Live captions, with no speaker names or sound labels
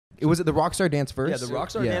Was it the Rockstar dance first? Yeah, the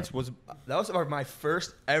Rockstar dance was my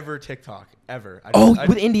first ever TikTok ever.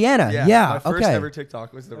 With Indiana. Yeah, my first ever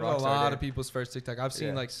TikTok was the Rockstar. A lot dance. of people's first TikTok. I've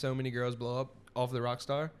seen like so many girls blow up off the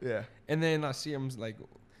Rockstar. Yeah. And then I see them like,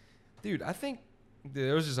 dude, I think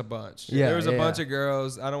there was just a bunch. Yeah, there was a bunch of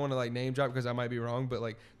girls. I don't want to like name drop because I might be wrong, but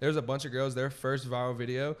like there was a bunch of girls. Their first viral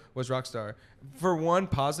video was Rockstar. For one,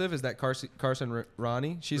 positive is that Carson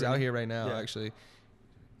Ronnie. She's out here right now, actually.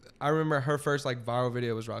 I remember her first like viral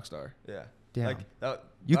video was Rockstar. Yeah. Damn. Like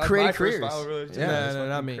you create careers. No,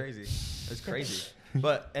 not me. Crazy. It was crazy.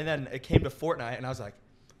 And then it came to Fortnite, and I was like,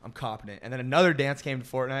 I'm copping it. And then another dance came to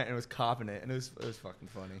Fortnite, and it was copping it, and it was fucking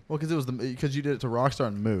funny. Well, because you did it to Rockstar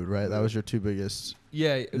and Mood, right? That was your two biggest.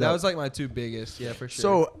 Yeah, that was like my two biggest. Yeah, for sure.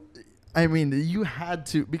 So, I mean, you had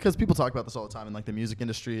to, because people talk about this all the time in like the music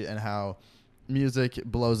industry and how music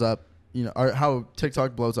blows up, or how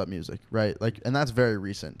TikTok blows up music, right? Like, and that's very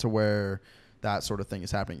recent to where that sort of thing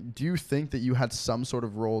is happening. Do you think that you had some sort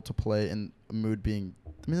of role to play in Mood being?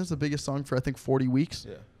 I mean, that's the biggest song for I think 40 weeks.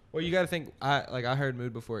 Yeah. Well, you got to think. I heard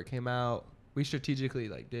Mood before it came out. We strategically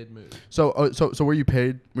like did Mood. So were you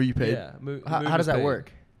paid? Yeah. Mood how does that paid.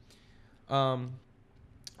 work?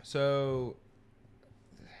 So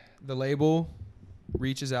the label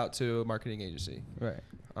reaches out to a marketing agency. Right.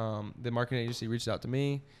 The marketing agency reaches out to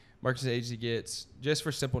me. Marketing agency gets, just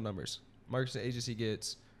for simple numbers, marketing agency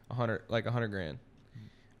gets $100 grand.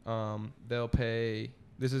 They'll pay.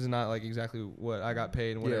 This is not like exactly what I got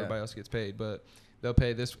paid and what everybody else gets paid, but they'll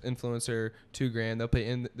pay this influencer $2 grand. They'll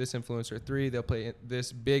pay this influencer $3 grand. They'll pay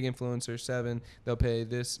this big influencer $7 grand. They'll pay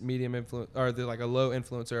this medium influencer, or they're like a low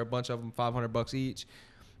influencer, a bunch of them $500 each,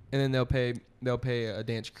 and then they'll pay a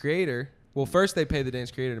dance creator. Well, first they pay the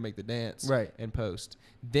dance creator to make the dance, right, and post.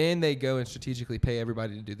 Then they go and strategically pay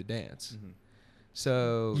everybody to do the dance. Mm-hmm.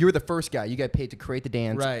 So you were the first guy. You got paid to create the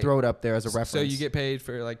dance, throw it up there as a reference. So you get paid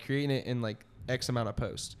for like creating it in like X amount of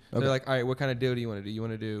posts. Okay. They're like, all right, what kind of deal do you want to do? You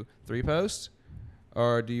want to do 3 posts,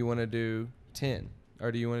 or do you want to do 10,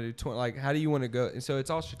 or do you want to do 20? Like, how do you want to go? And so it's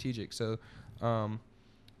all strategic. So,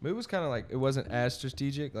 Mood was kind of like, it wasn't as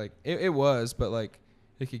strategic. Like it was, but like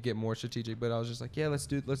it could get more strategic. But I was just like, yeah, let's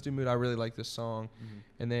do Mood. I really like this song. Mm-hmm.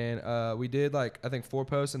 And then we did like I think 4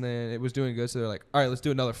 posts, and then it was doing good. So they're like, all right, let's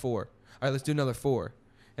do another 4. All right, let's do another 4.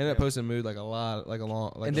 Ended up posting Mood like a lot, like a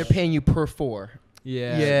long. Like and they're paying you per 4.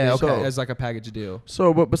 Yeah. Yeah. Okay. So, as like a package deal.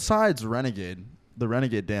 So, but besides Renegade, the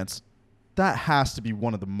Renegade dance, that has to be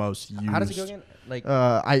one of the most used. How does it go again? Like,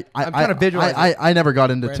 I'm trying to visualize. I never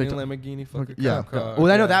got into Brandon TikTok. Lamborghini fucking Yeah. car.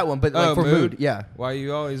 Well, I know that one, but like for Mood, yeah. Why are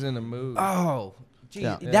you always in a mood? Oh. Gee,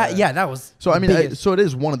 Yeah. That was. So I mean, so it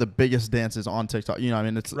is one of the biggest dances on TikTok. I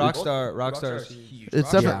mean, it's Rockstar is huge.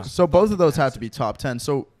 It's definitely so. Both of those have to be top 10.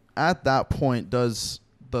 So at that point, does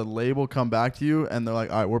the label come back to you and they're like,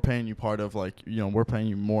 all right, we're paying you part of like, we're paying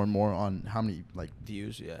you more and more on how many like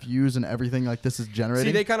views and everything like this is generating?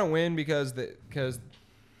 See, they kind of win because they do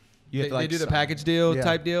the package deal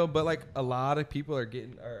type deal, but like a lot of people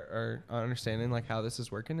are understanding like how this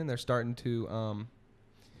is working, and they're starting to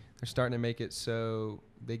make it so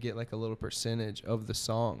they get like a little percentage of the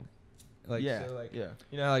song. Like, so like,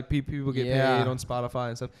 like people get paid on Spotify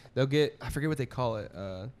and stuff. They'll get, I forget what they call it.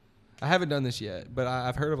 I haven't done this yet, but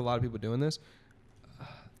I've heard of a lot of people doing this.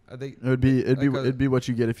 It'd be what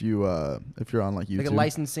you get if you're on like YouTube, like a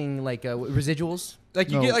licensing, like residuals. Like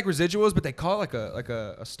you get like residuals, but they call it like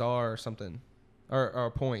a star or something, or a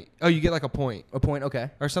point. Oh, you get like a point, okay,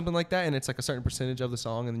 or something like that, and it's like a certain percentage of the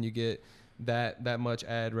song, and then you get that much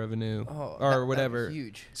ad revenue or whatever. That's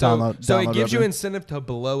huge. So it gives you incentive to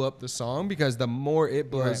blow up the song, because the more it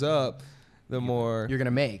blows up, the more you're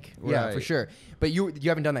gonna make. Yeah, for sure. But you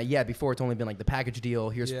haven't done that yet. Before, it's only been like the package deal.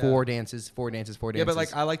 Here's 4 dances, 4 dances, 4 dances. Yeah, but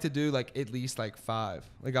like I like to do like at least like 5.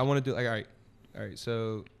 Like I want to do like all right.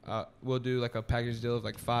 So we'll do like a package deal of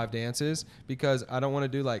like 5 dances, because I don't want to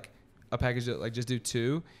do like a package deal like just do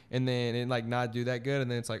 2 and then it like not do that good,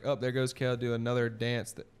 and then it's like, oh, there goes Cale, do another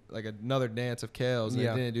dance another dance of Cale's, and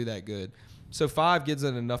it didn't do that good. So 5 gives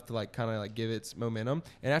it enough to like kind of like give its momentum,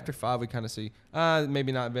 and after 5 we kind of see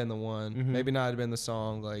maybe not been the one, maybe not have been the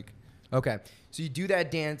song. Like, okay, so you do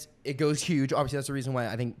that dance, it goes huge. Obviously, that's the reason why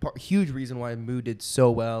I think huge reason why Mood did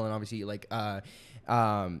so well, and obviously like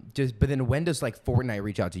but then when does like Fortnite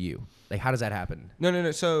reach out to you? Like, how does that happen?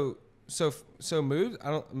 No. So Mood,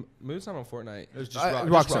 Mood's not on Fortnite. It was just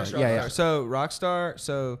Rockstar. Yeah. So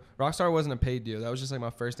Rockstar wasn't a paid deal. That was just like my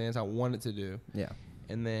first dance I wanted to do. Yeah.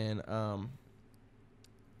 And then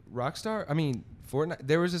Rockstar, I mean Fortnite.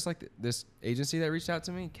 There was just like this agency that reached out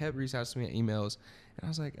to me, kept reaching out to me at emails, and I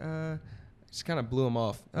was like, Just kind of blew them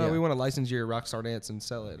off. Oh, Yeah. we want to license your Rockstar dance and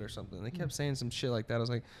sell it or something. They kept saying some shit like that. I was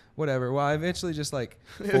like, whatever. Well, I eventually just like.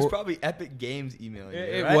 It was probably Epic Games emailing you,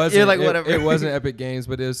 It right? wasn't. You're like, it- whatever. It wasn't Epic Games,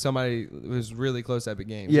 but it was somebody who was really close to Epic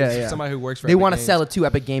Games. Yeah, It was yeah. Somebody who works for. They Epic want to Games. sell it to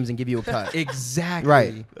Epic Games and give you a cut. Exactly.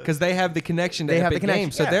 Right. Because they have the connection to They have the Epic connection,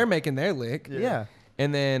 Games, so yeah. they're making their lick. Yeah.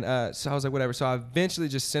 And then, so I was like, whatever. So I eventually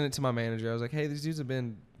just sent it to my manager. I was like, hey, these dudes have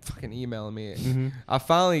been fucking emailing me. Mm-hmm. I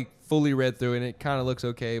finally fully read through it, and it kind of looks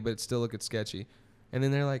okay, but it's still looking sketchy. And then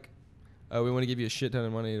they're like, oh, we want to give you a shit ton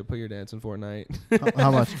of money to put your dance in Fortnite. How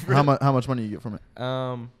much? How much money you get from it?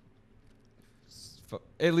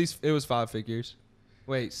 At least it was 5 figures.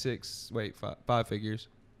 Five figures.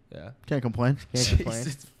 Yeah. Can't complain. Can't complain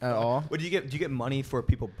Jesus. at all. What do you get money for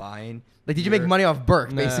people buying? Like, did you make money off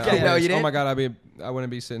Burke, basically? No, No, you didn't? Oh my god, I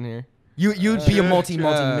wouldn't be sitting here. You'd be a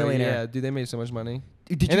multi-millionaire. Yeah, dude, they made so much money.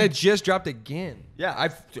 Did And you- it just dropped again. Yeah,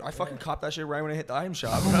 I fucking copped that shit right when I hit the item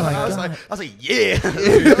shop. Oh my I was God. like,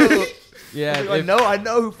 yeah. Yeah, I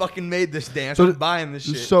know who fucking made this dance. So- I'm buying this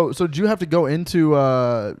shit. So did you have to go into?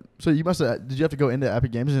 So you must have. Did you have to go into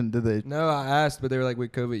Epic Games and did they? No, I asked, but they were like,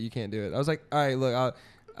 with COVID, you can't do it. I was like, all right, look,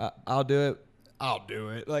 I'll do it. I'll do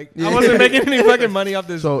it. Like, I wasn't making any fucking money off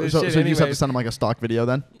this, So this so shit you just have to anyways. send them like a stock video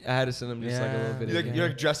then? I had to send them just like a little Yeah. video. You're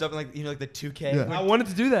like dressed up in like the 2K. Yeah. Like, I wanted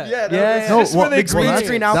to do that. Yeah, Yeah, no, Just for the green explain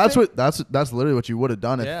screen it. outfit? That's literally what you would have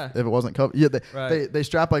done if, Yeah. if it wasn't COVID. Yeah, Right. they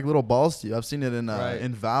strap like little balls to you. I've seen it in Right.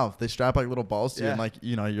 in Valve. They strap like little balls to you Yeah. and like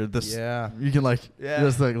you're this. Yeah. You can like Yeah. you're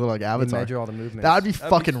just like little like They avatar. measure all the movements. That'd be That'd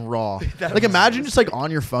fucking raw. that'd Like be imagine so just like on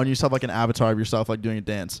your phone you just have like an avatar of yourself like doing a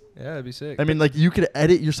dance. Yeah, that'd be sick. I mean like you could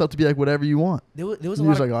edit yourself to be like whatever you want. There was You're a just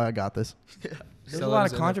lot of like, oh, I got this. There was Sell a it lot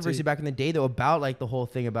as of an controversy NFT. back in the day, though, about like the whole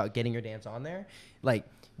thing about getting your dance on there. Like,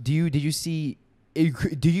 did you see?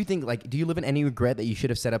 Do you think like do you live in any regret that you should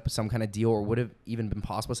have set up some kind of deal, or would have even been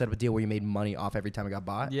possible to set up a deal where you made money off every time it got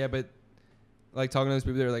bought? Yeah, but like talking to those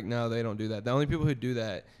people, they're like, no, they don't do that. The only people who do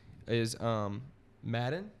that is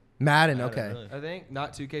Madden, Madden, okay, really. I think,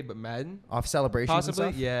 not 2K, but Madden, off celebrations possibly.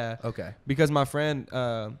 and stuff? Yeah, Okay. because my friend,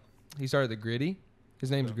 he started the Gritty. His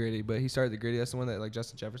name's Gritty, but he started the Gritty. That's the one that like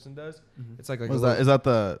Justin Jefferson does. It's like What a is little- that? Is that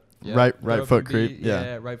the yeah, right throw foot up and creep? beat.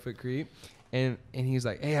 Yeah. Right foot creep. And he's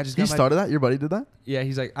like, hey, I just He got my started that? Your buddy did that? Yeah,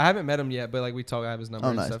 he's like, I haven't met him yet, but like we talk, I have his number Oh,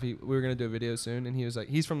 and nice. stuff. We were gonna do a video soon, and he was like,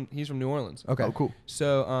 he's from New Orleans. Okay. Oh, cool.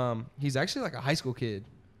 So he's actually like a high school kid.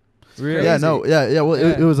 Really? Yeah, no, yeah. Well,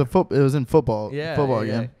 Yeah. It was it was in football. Yeah, football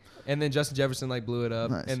yeah, game. And then Justin Jefferson like blew it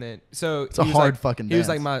up, Nice. and then so It's a he was hard like, fucking He was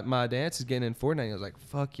dance. like, my dance is getting in Fortnite. I was like,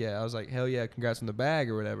 fuck yeah. I was like, hell yeah, congrats on the bag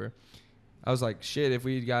or whatever. I was like, shit, if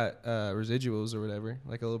we got residuals or whatever,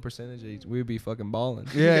 like a little percentage each, we would be fucking balling.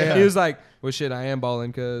 Yeah. He was like, well, shit, I am balling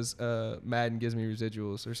because Madden gives me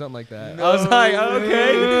residuals or something like that. I was like,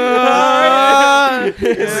 okay.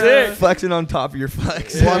 Sick. Flexing on top of your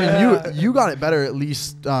flex. Well, I mean, you got it better at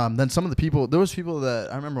least than some of the people. There was people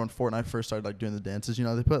that I remember when Fortnite first started like doing the dances. You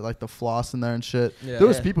know, they put like the floss in there and shit. Yeah. There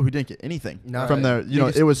was Yeah. people who didn't get anything No. from there. They You know,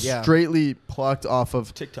 just- it was yeah. straightly plucked off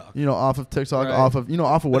of TikTok. off of TikTok, Right. off of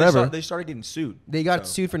off of But whatever. They started getting sued. They got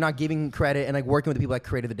So- sued for not giving credit and like working with the people that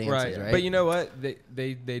created the dances, right? But you know what?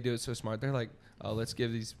 They do it so smart. They're like, oh, let's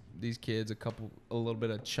give these kids a little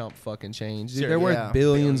bit of chump fucking change. Dude, Sure, they're worth yeah.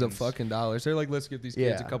 billions of Billions. fucking dollars. They're like, let's give these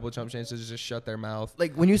kids a Yeah. couple of chump changes to just shut their mouth.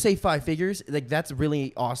 Like when you say 5 figures, like that's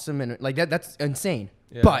really awesome and like that's insane.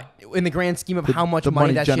 Yeah. But in the grand scheme of how much the money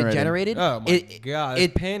money that generated. shit generated, Oh my god,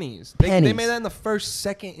 it pennies. They pennies. made that in the first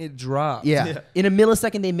second it dropped. yeah. Yeah. In a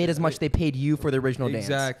millisecond, they made as much they paid you for the original dance.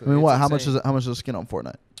 exactly. I mean, It's what? How much insane. is it? How much is a skin on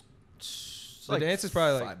Fortnite? It's The dance is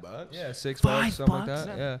probably like $5. Yeah, $6, $5, something like that.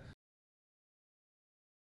 yeah. Yeah.